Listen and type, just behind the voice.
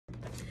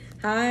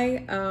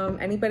Hi,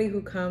 anybody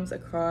who comes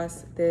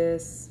across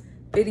this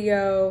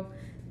video,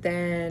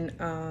 then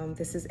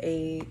this is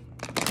a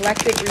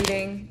collective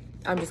reading.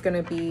 I'm just going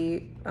to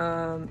be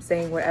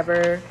saying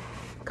whatever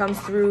comes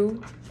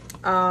through.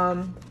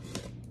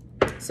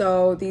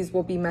 So these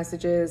will be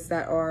messages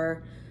that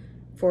are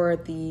for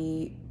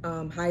the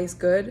highest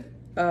good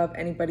of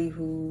anybody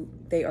who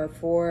they are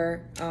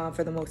for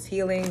the most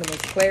healing, the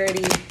most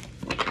clarity,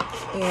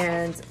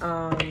 and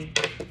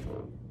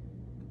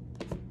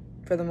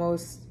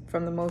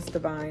from the most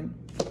divine.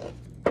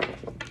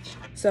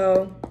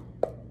 So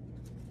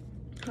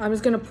I'm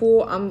just gonna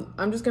pull.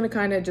 I'm just gonna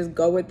kind of just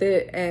go with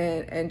it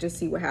and just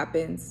see what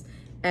happens.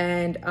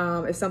 And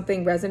if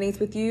something resonates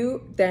with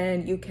you,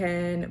 then you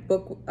can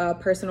book a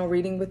personal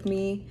reading with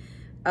me.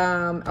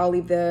 I'll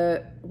leave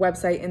the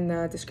website in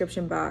the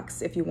description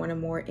box if you want a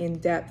more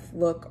in-depth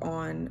look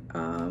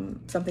on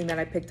something that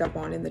I picked up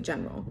on in the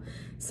general.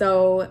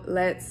 So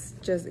let's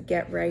just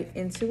get right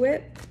into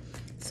it.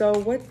 So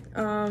what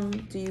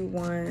do you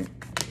want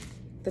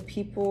the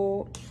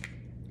people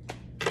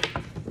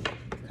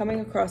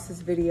coming across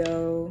this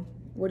video?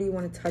 What do you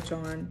want to touch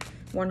on?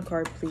 One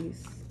card,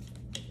 please.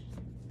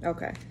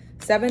 Okay.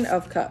 7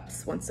 of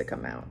Cups wants to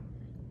come out.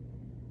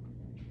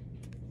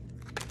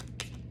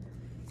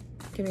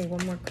 Give me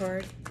one more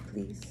card,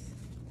 please.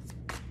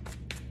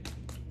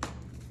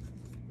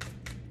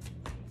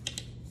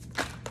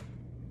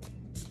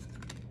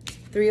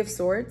 Three of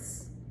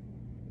Swords.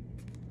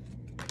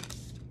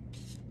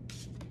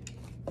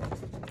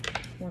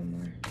 One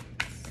more.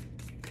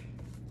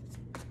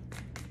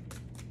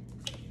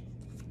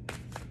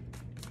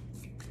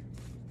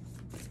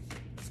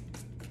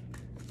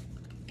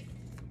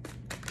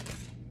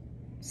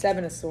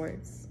 Seven of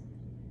Swords.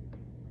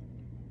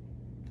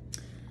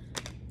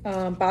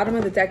 Bottom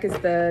of the deck is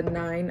the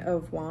 9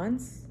 of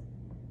Wands.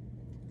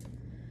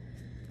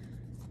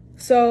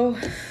 So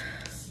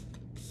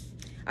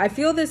I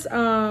feel this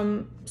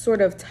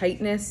sort of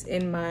tightness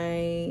in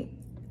my...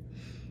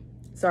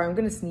 Sorry, I'm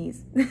gonna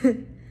sneeze.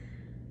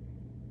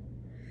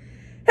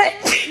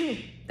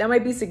 That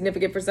might be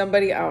significant for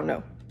somebody, I don't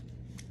know.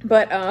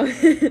 But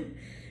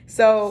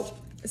so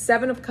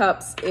 7 of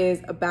Cups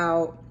is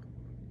about,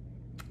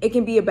 it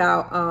can be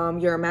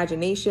about your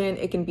imagination.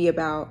 It can be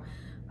about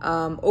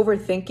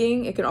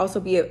overthinking. It can also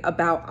be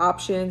about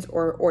options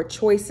or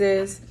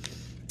choices.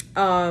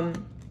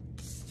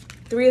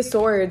 3 of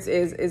Swords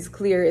is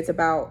clear. It's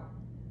about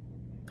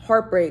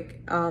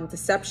heartbreak,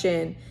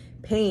 deception,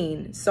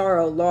 pain,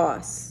 sorrow,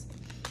 loss.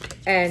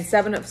 And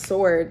 7 of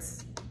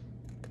Swords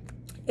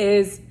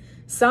is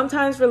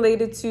sometimes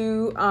related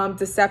to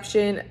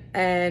deception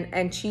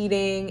and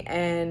cheating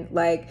and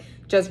like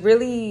just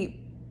really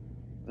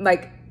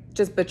like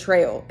just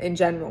betrayal in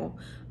general.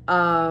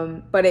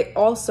 But it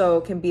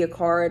also can be a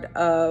card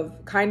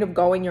of kind of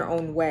going your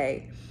own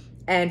way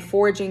and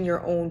forging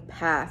your own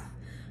path.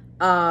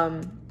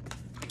 And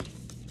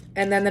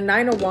then the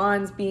 9 of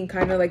Wands being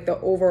kind of like the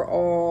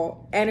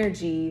overall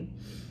energy.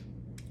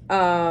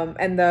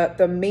 And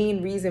the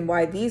main reason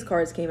why these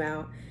cards came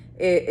out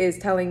is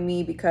telling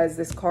me because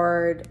this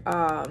card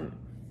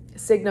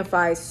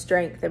signifies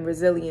strength and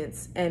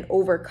resilience and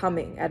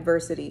overcoming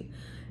adversity.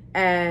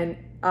 And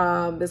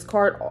this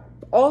card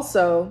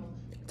also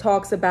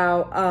talks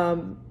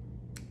about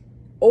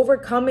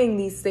overcoming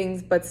these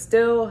things, but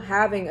still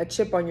having a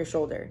chip on your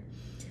shoulder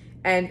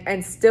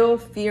and still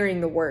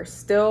fearing the worst,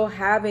 still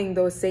having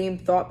those same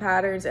thought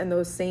patterns and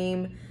those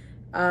same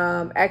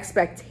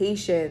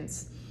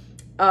expectations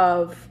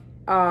of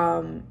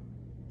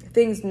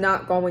things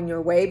not going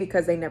your way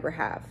because they never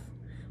have,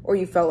 or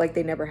you felt like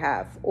they never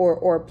have,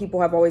 or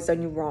people have always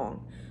done you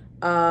wrong.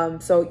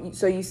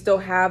 So you still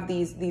have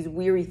these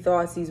weary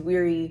thoughts, these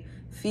weary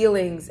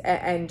feelings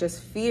and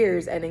just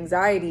fears and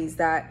anxieties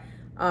that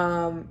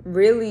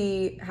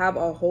really have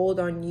a hold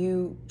on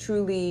you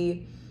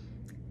truly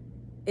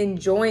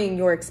enjoying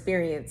your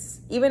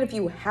experience. Even if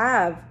you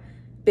have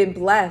been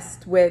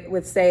blessed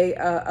with say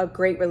a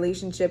great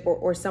relationship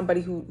or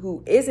somebody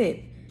who isn't,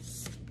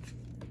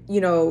 you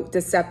know,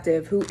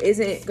 deceptive, who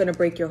isn't going to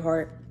break your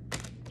heart,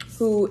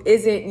 who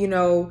isn't, you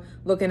know,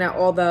 looking at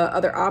all the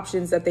other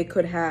options that they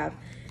could have.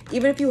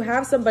 Even if you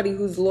have somebody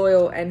who's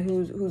loyal and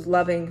who's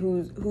loving,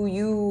 who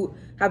you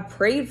have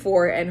prayed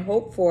for and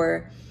hoped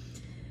for,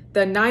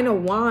 the 9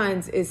 of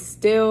Wands is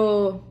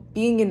still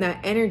being in that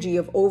energy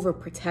of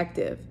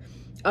overprotective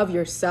of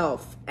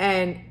yourself.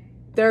 And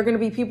there are going to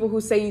be people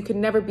who say you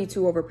can never be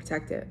too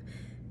overprotective.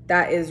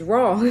 That is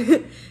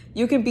wrong.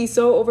 You can be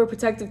so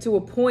overprotective to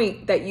a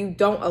point that you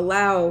don't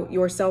allow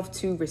yourself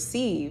to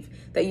receive,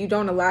 that you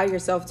don't allow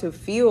yourself to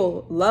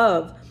feel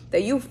love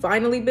that you've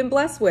finally been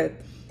blessed with.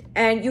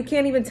 And you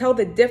can't even tell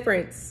the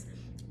difference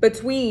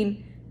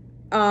between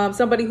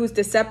somebody who's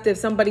deceptive,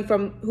 somebody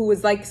who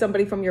is like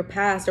somebody from your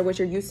past or what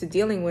you're used to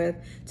dealing with,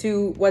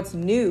 to what's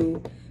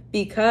new,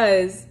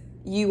 because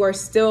you are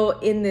still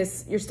in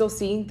this, you're still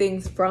seeing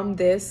things from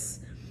this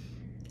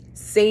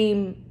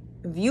same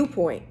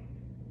viewpoint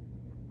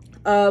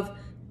of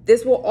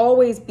this will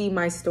always be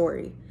my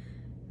story.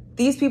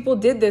 These people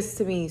did this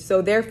to me,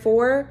 so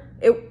therefore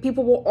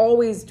People will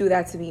always do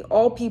that to me.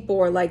 All people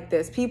are like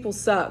this. People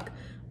suck.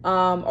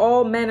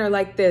 All men are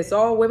like this.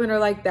 All women are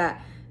like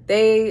that.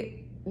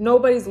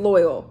 Nobody's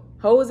loyal.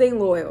 Hoes ain't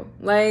loyal.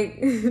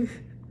 Like,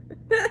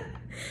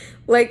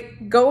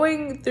 like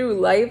going through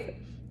life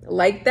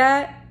like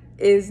that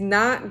is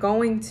not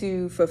going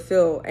to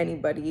fulfill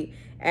anybody.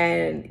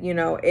 And, you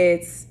know,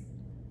 it's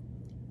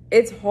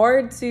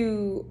hard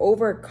to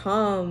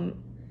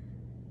overcome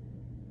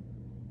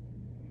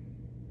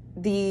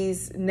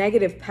these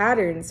negative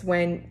patterns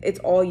when it's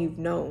all you've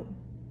known.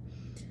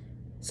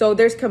 So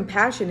there's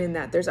compassion in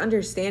that. There's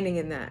understanding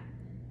in that.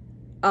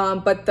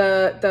 But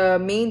the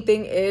main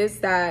thing is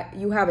that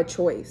you have a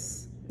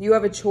choice. You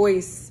have a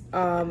choice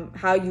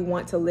how you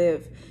want to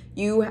live.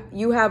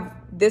 You have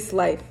this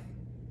life.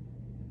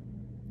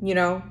 You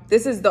know,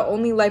 this is the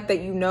only life that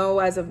you know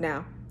as of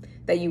now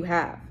that you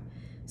have.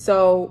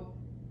 So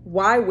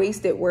why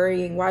waste it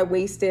worrying? Why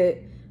waste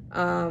it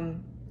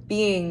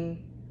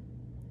being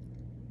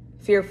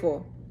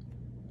fearful,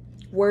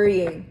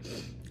 worrying,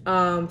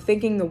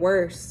 thinking the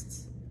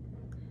worst?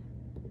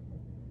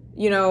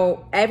 You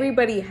know,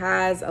 everybody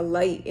has a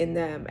light in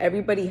them.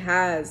 Everybody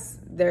has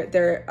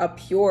they're a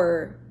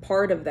pure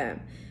part of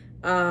them.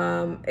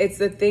 It's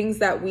the things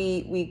that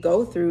we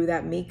go through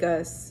that make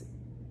us,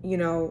 you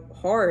know,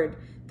 hard,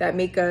 that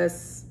make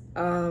us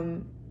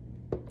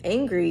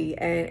angry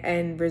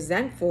and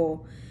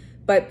resentful.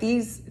 But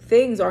these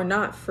things are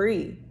not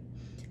free.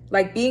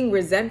 Like being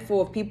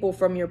resentful of people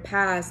from your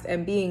past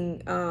and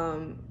being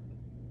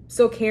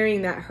still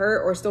carrying that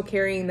hurt or still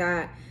carrying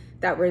that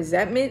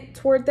resentment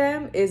toward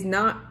them is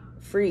not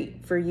free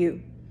for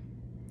you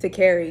to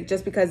carry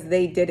just because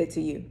they did it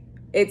to you.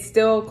 It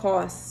still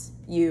costs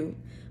you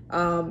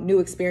new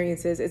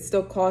experiences. It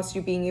still costs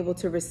you being able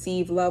to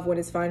receive love when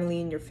it's finally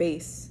in your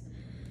face.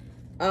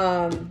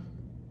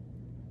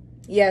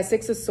 Yeah,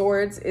 Six of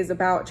Swords is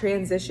about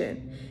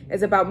transition.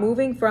 It's about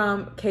moving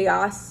from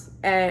chaos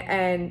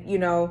and you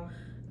know,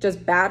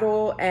 just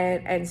battle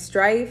and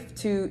strife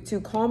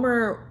to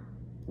calmer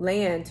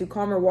land, to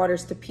calmer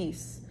waters, to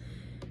peace.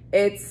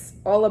 It's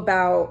all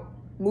about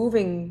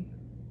moving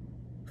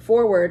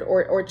forward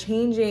or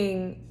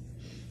changing,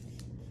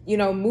 you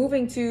know,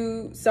 moving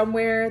to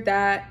somewhere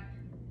that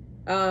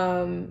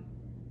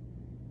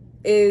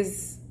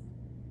is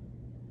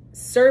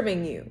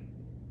serving you.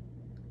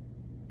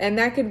 And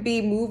that could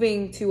be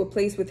moving to a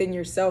place within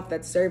yourself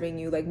that's serving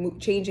you, like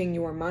changing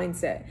your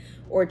mindset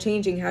or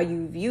changing how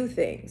you view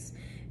things.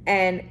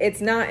 And it's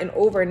not an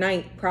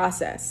overnight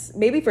process.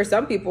 Maybe for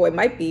some people it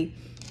might be,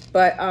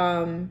 but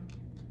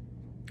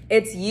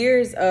it's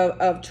years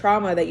of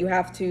trauma that you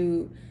have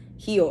to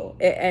heal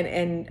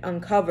and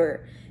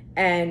uncover,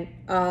 and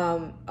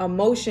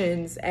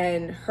emotions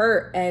and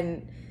hurt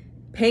and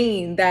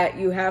pain that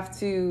you have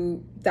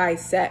to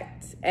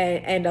dissect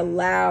and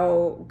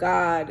allow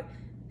God,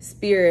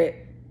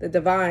 Spirit, the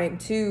divine,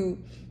 to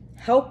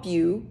help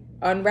you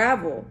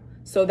unravel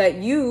so that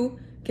you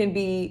can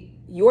be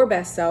your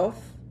best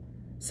self,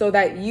 so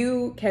that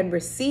you can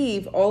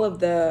receive all of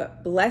the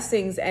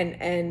blessings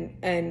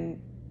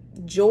and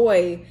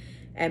joy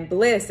and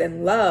bliss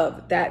and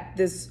love that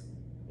this,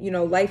 you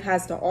know, life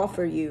has to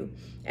offer you.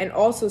 And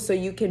also so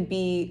you can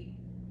be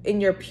in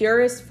your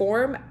purest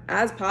form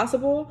as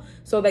possible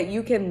so that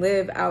you can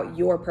live out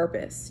your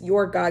purpose,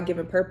 your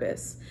God-given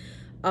purpose.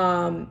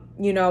 You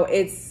know,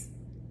 it's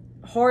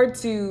hard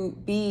to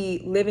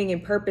be living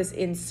in purpose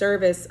in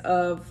service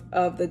of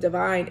the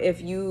divine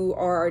if you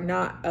are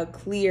not a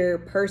clear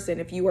person,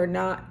 if you are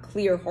not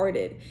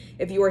clear-hearted,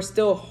 if you are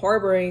still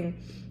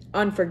harboring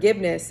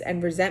unforgiveness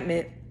and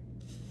resentment.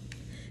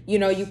 You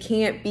know, you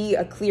can't be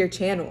a clear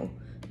channel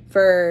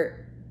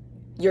for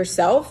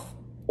yourself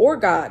or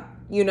God.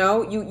 You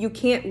know, you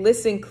can't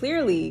listen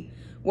clearly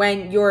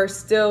when you're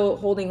still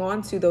holding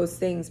on to those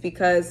things,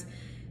 because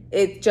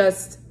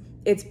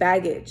it's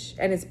baggage,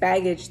 and it's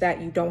baggage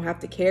that you don't have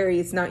to carry.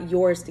 It's not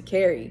yours to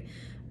carry.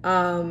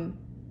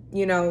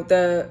 You know,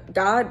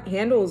 God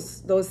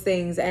handles those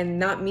things, and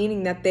not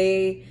meaning that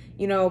they,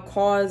 you know,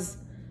 cause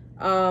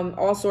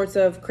all sorts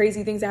of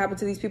crazy things that happen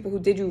to these people who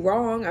did you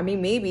wrong. I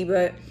mean, maybe,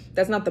 but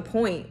that's not the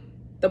point.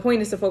 The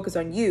point is to focus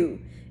on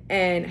you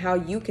and how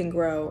you can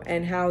grow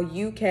and how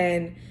you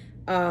can,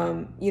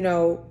 you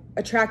know,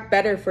 attract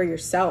better for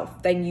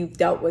yourself than you've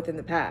dealt with in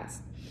the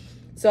past.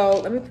 So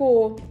let me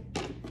pull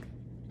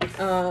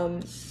a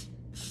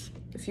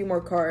few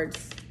more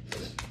cards.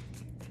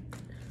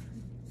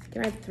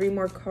 Can I have 3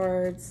 more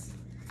cards?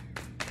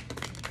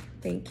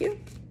 Thank you.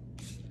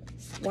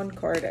 1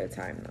 card at a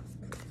time, though.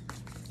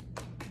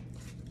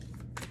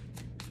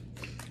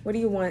 What do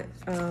you want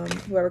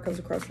whoever comes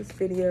across this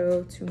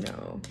video to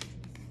know?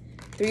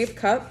 3 of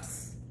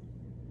Cups.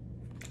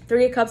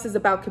 3 of Cups is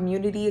about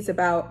community. It's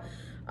about,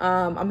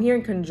 I'm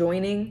hearing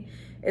conjoining.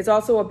 It's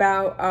also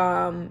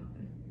about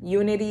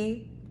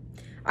unity.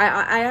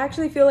 I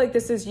actually feel like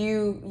this is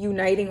you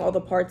uniting all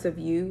the parts of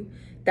you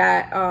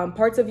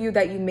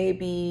that you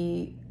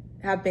maybe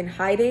have been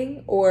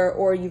hiding,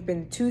 or you've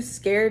been too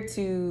scared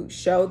to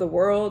show the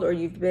world, or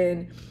you've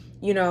been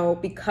you know,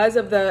 because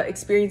of the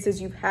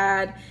experiences you've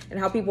had and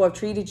how people have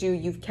treated you,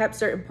 you've kept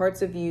certain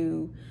parts of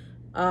you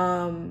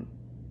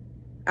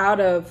out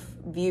of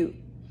view,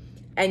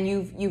 and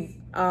you've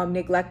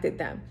neglected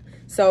them.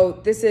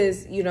 So this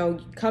is, you know,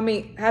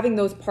 having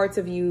those parts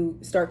of you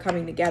start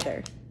coming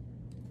together.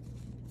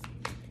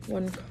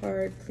 One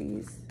card,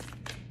 please.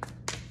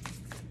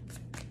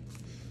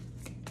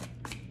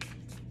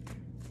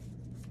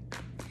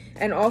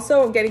 And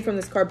also I'm getting from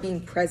this card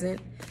being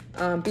present,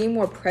 being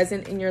more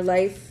present in your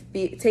life,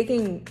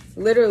 taking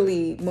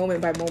literally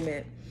moment by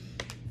moment.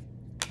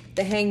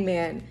 The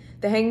Hangman.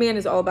 The Hangman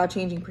is all about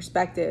changing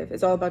perspective.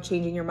 It's all about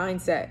changing your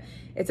mindset.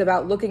 It's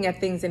about looking at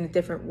things in a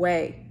different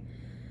way.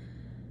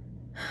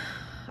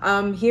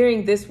 I'm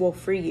hearing this will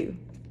free you.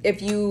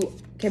 If you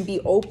can be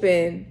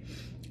open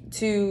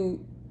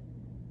to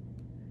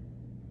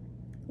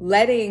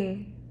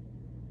letting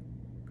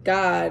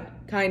God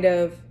kind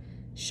of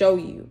show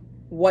you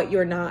what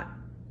you're not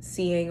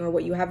seeing or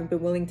what you haven't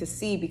been willing to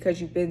see because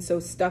you've been so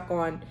stuck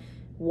on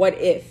what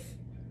if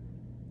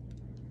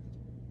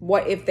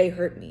they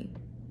hurt me?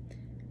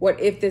 What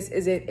if this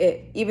isn't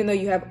it? Even though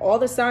you have all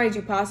the signs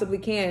you possibly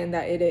can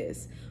that it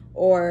is.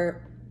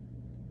 Or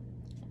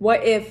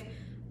what if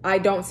I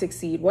don't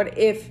succeed? What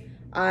if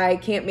I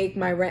can't make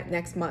my rent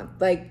next month?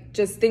 Like,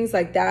 just things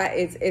like that.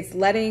 It's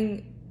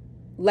letting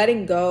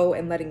go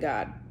and letting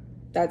God.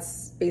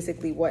 That's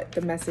basically what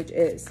the message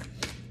is.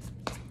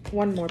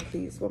 One more,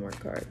 please. One more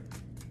card.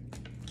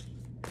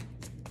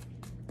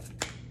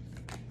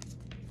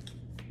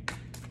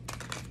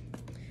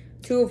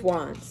 Two of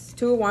Wands.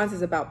 Two of Wands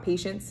is about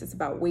patience. It's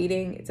about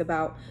waiting. It's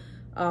about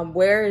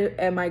where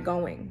am I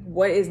going?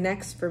 What is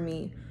next for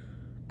me?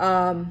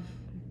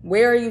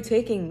 Where are you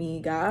taking me,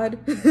 God?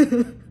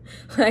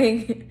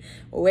 Like,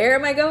 where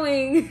am I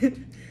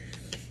going?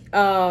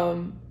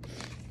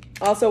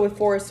 Also with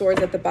Four of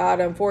Swords at the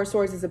bottom, Four of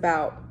Swords is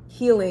about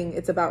healing.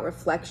 It's about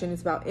reflection.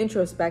 It's about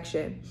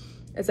introspection.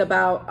 It's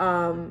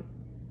about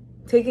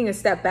taking a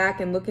step back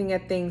and looking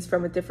at things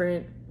from a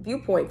different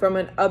viewpoint, from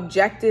an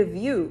objective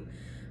view.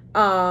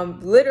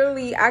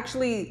 Literally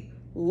actually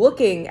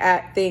looking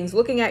at things,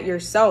 looking at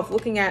yourself,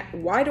 looking at,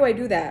 why do I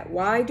do that?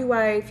 Why do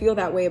I feel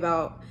that way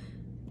about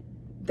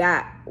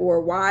that?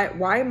 Or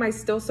why am I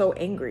still so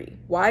angry?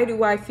 Why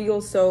do I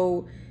feel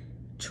so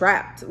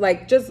trapped?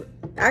 Like, just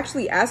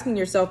actually asking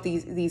yourself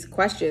these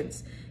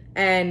questions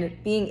and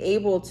being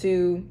able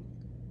to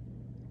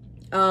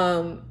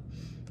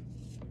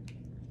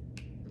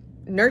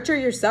nurture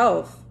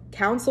yourself,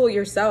 counsel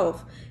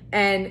yourself.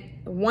 And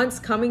once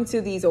coming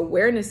to these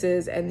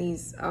awarenesses and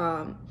these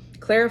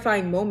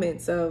clarifying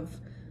moments of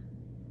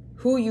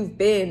who you've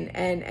been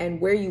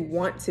and where you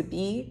want to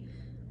be,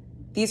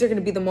 these are going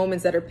to be the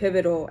moments that are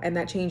pivotal and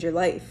that change your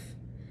life,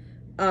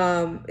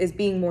 is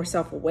being more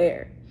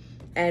self-aware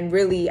and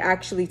really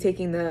actually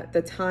taking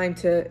the time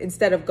to,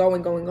 instead of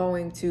going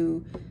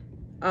to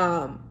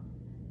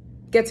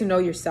get to know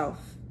yourself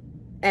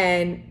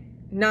and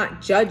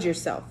not judge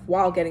yourself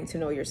while getting to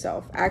know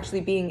yourself, actually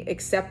being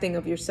accepting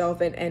of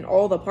yourself and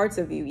all the parts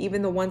of you,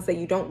 even the ones that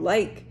you don't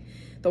like,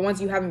 the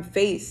ones you haven't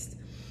faced.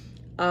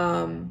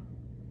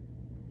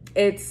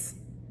 It's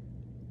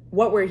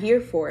what we're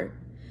here for.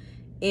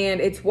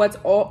 And it's what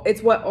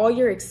all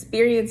your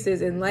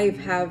experiences in life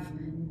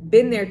have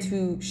been there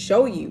to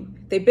show you.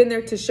 They've been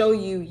there to show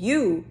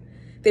you.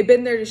 They've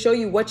been there to show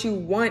you what you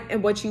want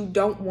and what you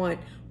don't want,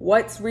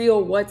 what's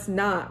real, what's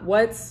not,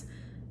 what's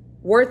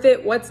worth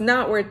it, what's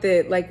not worth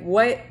it, like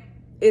what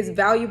is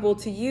valuable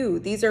to you.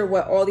 These are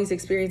what all these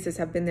experiences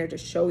have been there to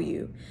show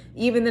you.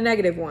 Even the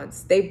negative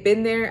ones, they've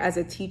been there as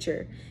a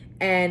teacher.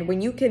 And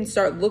when you can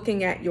start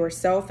looking at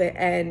yourself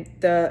and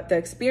the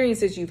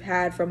experiences you've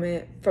had from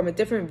a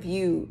different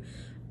view,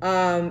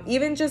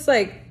 even just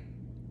like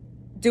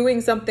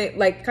doing something,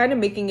 like kind of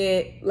making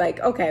it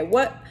like, okay,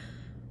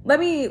 let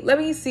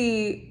me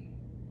see,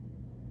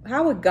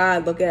 how would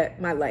God look at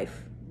my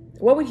life?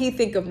 What would he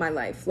think of my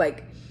life?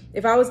 Like,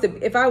 if I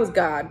was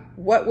God,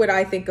 what would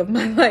I think of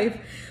my life?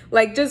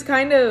 Like, just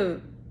kind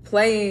of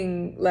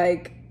playing,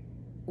 like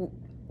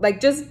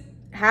just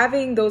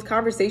having those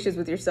conversations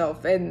with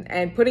yourself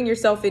and putting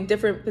yourself in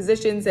different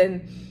positions.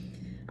 And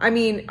I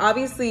mean,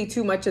 obviously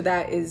too much of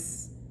that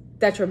is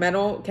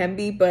detrimental, can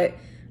be, but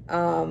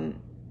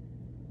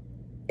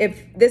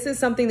if this is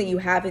something that you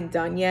haven't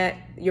done yet,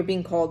 you're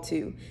being called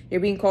to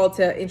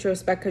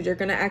introspect, because you're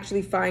going to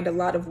actually find a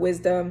lot of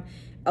wisdom,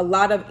 a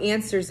lot of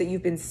answers that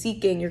you've been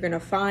seeking. You're going to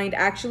find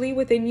actually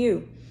within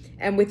you,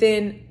 and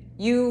within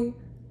you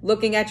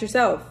looking at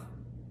yourself.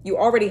 You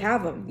already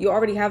have them. You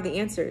already have the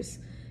answers.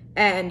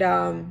 And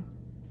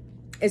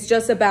it's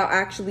just about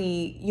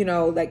actually, you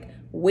know, like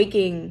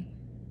waking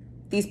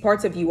these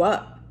parts of you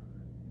up.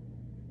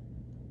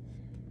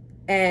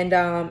 And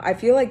I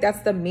feel like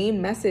that's the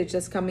main message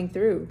that's coming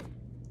through,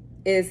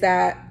 is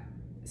that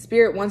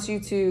Spirit wants you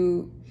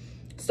to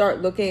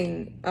start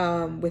looking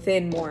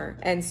within more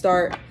and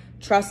start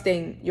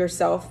trusting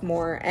yourself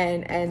more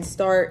and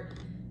start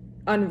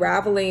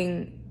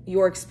unraveling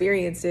your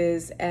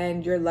experiences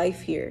and your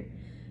life here.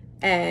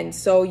 And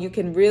so you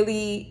can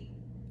really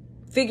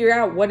figure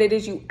out what it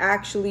is you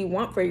actually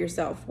want for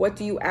yourself. What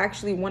do you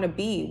actually want to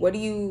be? What do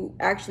you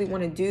actually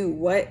want to do?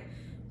 What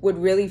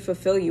would really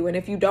fulfill you? And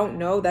if you don't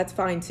know, that's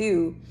fine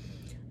too.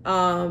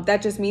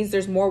 That just means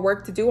there's more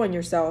work to do on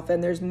yourself,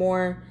 and there's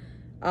more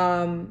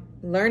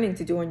learning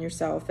to do on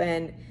yourself.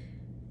 And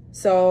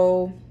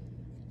so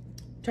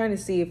I'm trying to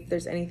see if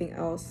there's anything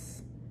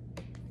else.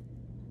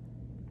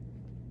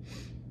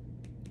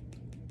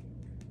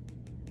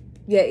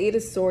 Yeah, Eight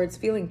of Swords,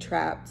 feeling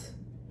trapped.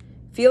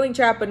 Feeling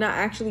trapped, but not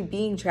actually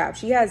being trapped.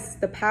 She has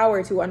the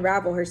power to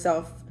unravel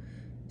herself.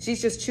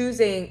 She's just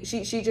choosing,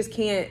 she just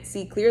can't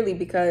see clearly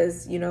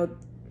because, you know,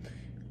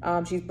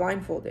 she's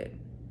blindfolded.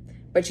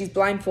 But she's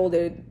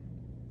blindfolding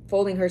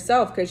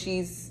herself because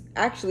she's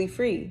actually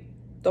free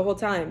the whole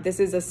time. This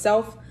is a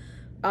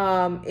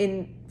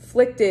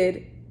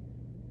self-inflicted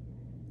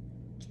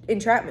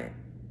entrapment.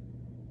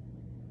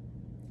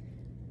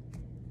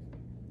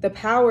 The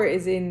power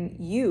is in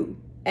you,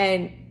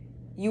 and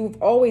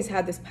you've always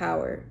had this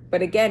power.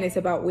 But again, it's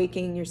about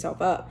waking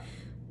yourself up.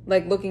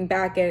 Like looking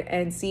back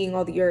and seeing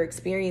all your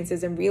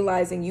experiences and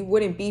realizing you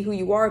wouldn't be who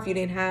you are if you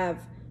didn't have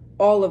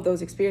all of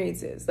those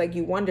experiences. Like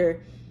you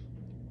wonder,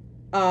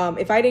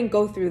 if I didn't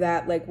go through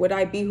that, like, would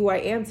I be who I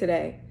am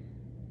today?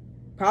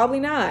 Probably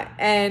not.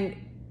 And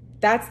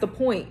that's the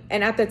point.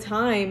 And at the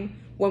time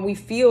when we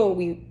feel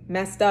we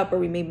messed up or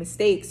we made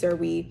mistakes or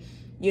we,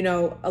 you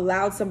know,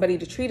 allowed somebody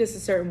to treat us a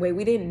certain way,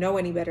 we didn't know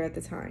any better at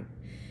the time.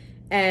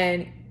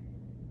 And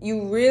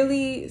you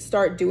really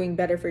start doing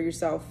better for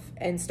yourself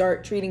and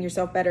start treating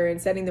yourself better and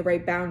setting the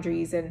right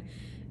boundaries and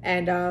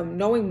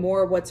knowing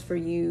more what's for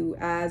you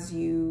as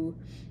you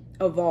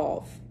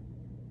evolve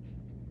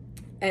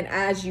and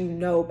as you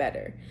know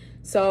better.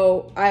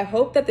 So I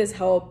hope that this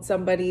helped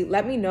somebody.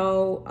 Let me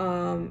know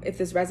if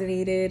this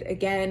resonated.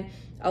 Again,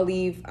 I'll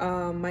leave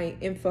my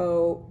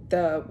info,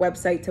 the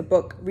website to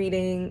book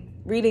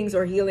readings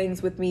or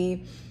healings with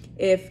me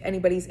if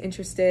anybody's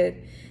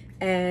interested.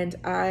 And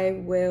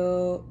I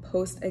will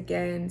post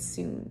again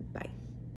soon. Bye.